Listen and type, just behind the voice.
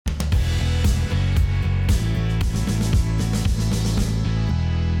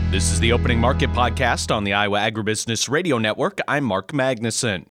This is the Opening Market Podcast on the Iowa Agribusiness Radio Network. I'm Mark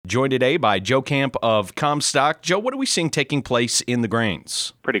Magnuson. Joined today by Joe Camp of Commstock. Joe, what are we seeing taking place in the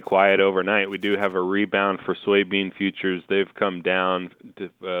grains? Pretty quiet overnight. We do have a rebound for soybean futures. They've come down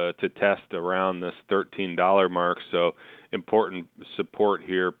to test around this $13 mark, so important support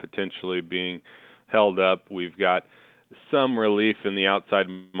here potentially being held up. We've got some relief in the outside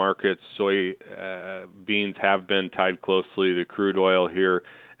markets. Beans have been tied closely to crude oil here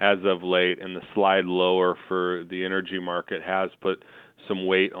as of late, and the slide lower for the energy market has put some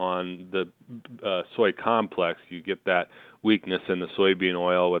weight on the soy complex. You get that weakness in the soybean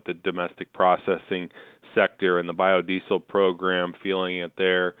oil with the domestic processing sector and the biodiesel program feeling it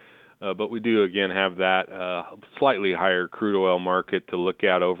there. But we do, again, have that slightly higher crude oil market to look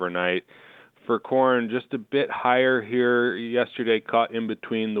at overnight. For corn, just a bit higher here yesterday, caught in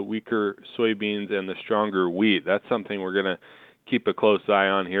between the weaker soybeans and the stronger wheat. That's something we're going to keep a close eye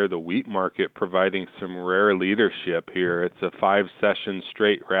on here. The wheat market providing some rare leadership here. It's a 5-session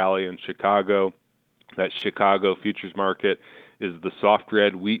straight rally in Chicago. That Chicago futures market is the soft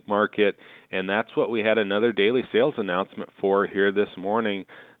red wheat market, and that's what we had another daily sales announcement for here this morning.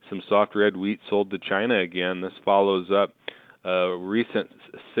 Some soft red wheat sold to China again. This follows up a recent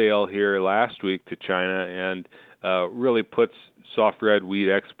sale here last week to China and really puts soft red wheat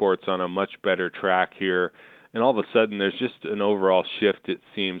exports on a much better track here. And all of a sudden, there's just an overall shift, it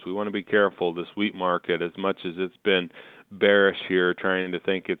seems. We want to be careful, this wheat market, as much as it's been bearish here, trying to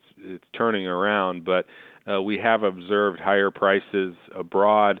think it's turning around. But we have observed higher prices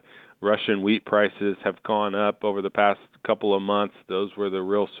abroad. Russian wheat prices have gone up over the past couple of months. Those were the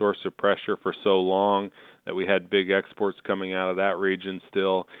real source of pressure for so long that we had big exports coming out of that region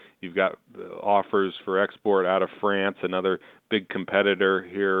still. You've got offers for export out of France, another big competitor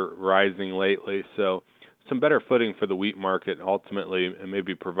here, rising lately. So some better footing for the wheat market ultimately, and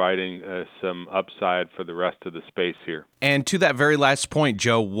maybe providing some upside for the rest of the space here. And to that very last point,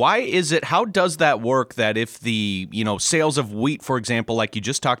 Joe, how does that work that if the, sales of wheat, for example, like you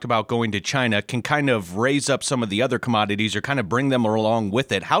just talked about going to China, can kind of raise up some of the other commodities or kind of bring them along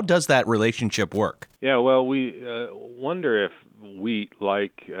with it? How does that relationship work? Yeah, well, we wonder if wheat,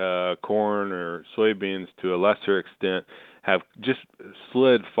 like corn or soybeans to a lesser extent, have just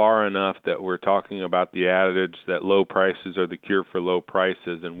slid far enough that we're talking about the adage that low prices are the cure for low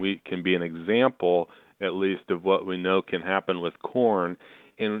prices, and wheat can be an example, at least, of what we know can happen with corn.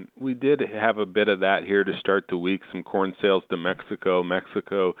 And we did have a bit of that here to start the week, some corn sales to Mexico.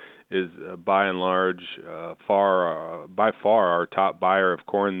 Mexico is, by and large, by far our top buyer of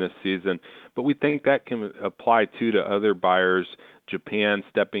corn this season. But we think that can apply, too, to other buyers, Japan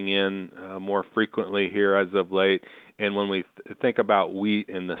stepping in more frequently here as of late. And when we think about wheat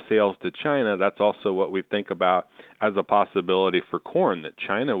and the sales to China, that's also what we think about as a possibility for corn, that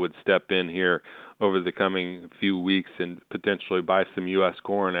China would step in here over the coming few weeks and potentially buy some U.S.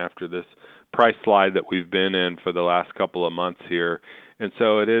 corn after this price slide that we've been in for the last couple of months here. And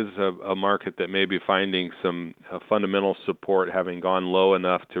so it is a market that may be finding some fundamental support, having gone low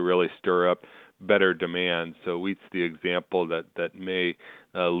enough to really stir up better demand. So wheat's the example that may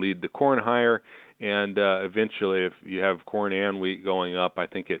lead the corn higher. And eventually, if you have corn and wheat going up, I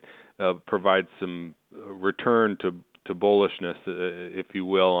think it provides some return to bullishness, if you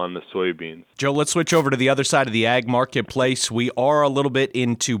will, on the soybeans. Joe, let's switch over to the other side of the ag marketplace. We are a little bit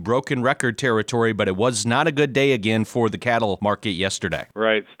into broken record territory, but it was not a good day again for the cattle market yesterday.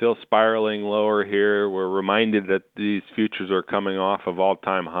 Right, still spiraling lower here. We're reminded that these futures are coming off of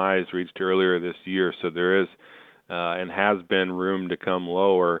all-time highs reached earlier this year, so there is and has been room to come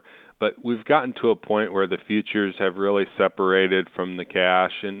lower. But we've gotten to a point where the futures have really separated from the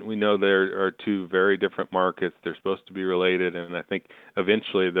cash, and we know there are two very different markets. They're supposed to be related, and I think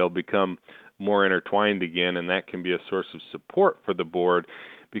eventually they'll become more intertwined again, and that can be a source of support for the board,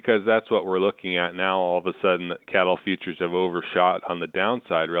 because that's what we're looking at now. All of a sudden, the cattle futures have overshot on the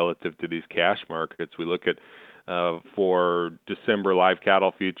downside relative to these cash markets. We look at for December live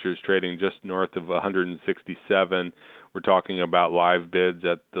cattle futures trading just north of 167. We're talking about live bids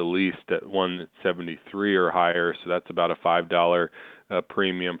at the least at 173 or higher, so that's about a $5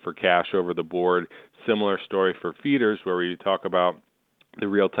 premium for cash over the board. Similar story for feeders, where we talk about the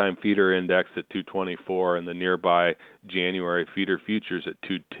real-time feeder index at 224 and the nearby January feeder futures at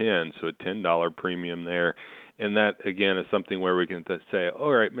 210, so a $10 premium there. And that, again, is something where we can say,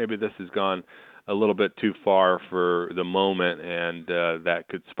 all right, maybe this has gone a little bit too far for the moment, and that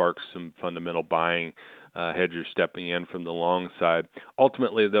could spark some fundamental buying, hedgers stepping in from the long side.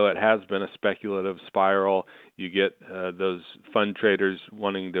 Ultimately, though, it has been a speculative spiral. You get those fund traders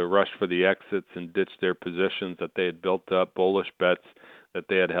wanting to rush for the exits and ditch their positions that they had built up, bullish bets that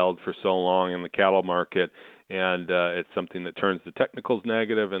they had held for so long in the cattle market. And it's something that turns the technicals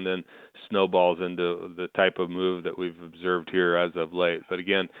negative and then snowballs into the type of move that we've observed here as of late. But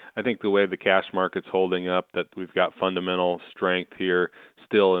again, I think the way the cash market's holding up, that we've got fundamental strength here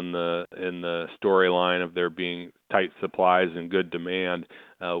still in the storyline of there being tight supplies and good demand,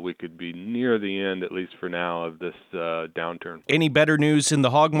 we could be near the end, at least for now, of this downturn. Any better news in the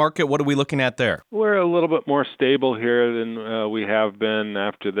hog market? What are we looking at there? We're a little bit more stable here than we have been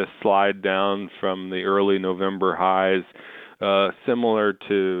after this slide down from the early November highs. Similar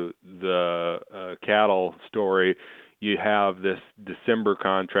to the cattle story, you have this December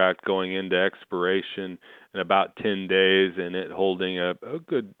contract going into expiration in about 10 days, and it holding a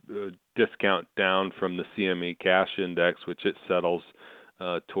good discount down from the CME cash index, which it settles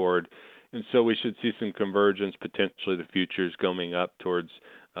toward. And so we should see some convergence, potentially the futures coming up towards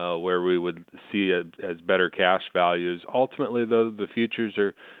where we would see it as better cash values. Ultimately, though, the futures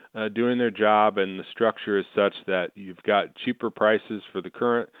are doing their job, and the structure is such that you've got cheaper prices for the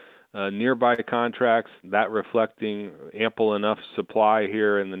current nearby contracts, that reflecting ample enough supply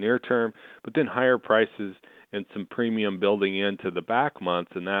here in the near term, but then higher prices and some premium building into the back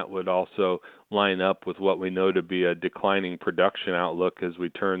months, and that would also line up with what we know to be a declining production outlook as we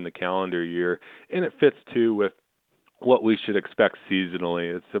turn the calendar year. And it fits too with what we should expect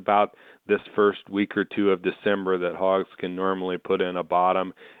seasonally. It's about this first week or two of December that hogs can normally put in a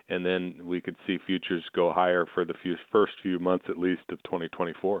bottom, and then we could see futures go higher for the first few months at least of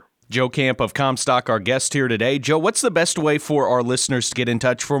 2024. Joe Camp of Commstock, our guest here today. Joe, what's the best way for our listeners to get in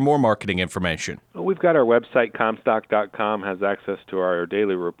touch for more marketing information? Well, we've got our website, Commstock.com, has access to our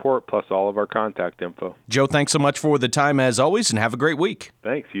daily report, plus all of our contact info. Joe, thanks so much for the time as always, and have a great week.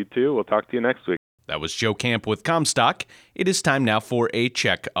 Thanks, you too. We'll talk to you next week. That was Joe Camp with Commstock. It is time now for a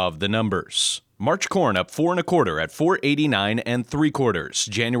check of the numbers. March corn up 4 1/4 at 4.89 3/4.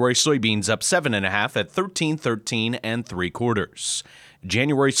 January soybeans up 7 1/2 at 13.13 3/4.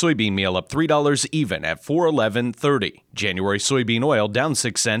 January soybean meal up $3 even at 4.11.30. January soybean oil down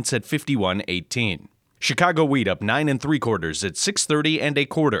 6 cents at 51.18. Chicago wheat up 9 3/4 at 6.30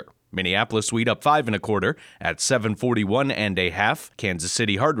 1/4. Minneapolis wheat up 5 1/4 at 7.41 1/2. Kansas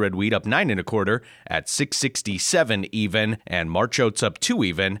City hard red wheat up 9 1/4 at 6.67 even, and March oats up 2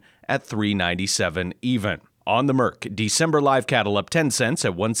 even at 3.97 even. On the Merc, December live cattle up 10 cents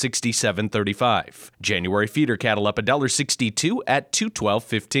at 167.35. January feeder cattle up $1.62 at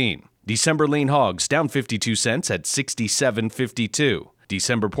 212.15. December lean hogs down 52 cents at 67.52.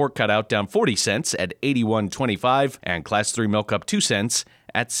 December pork cutout down 40 cents at 81.25, and Class 3 milk up 2 cents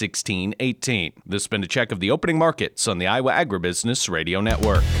at 16.18. This has been a check of the opening markets on the Iowa Agribusiness Radio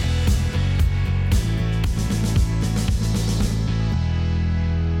Network.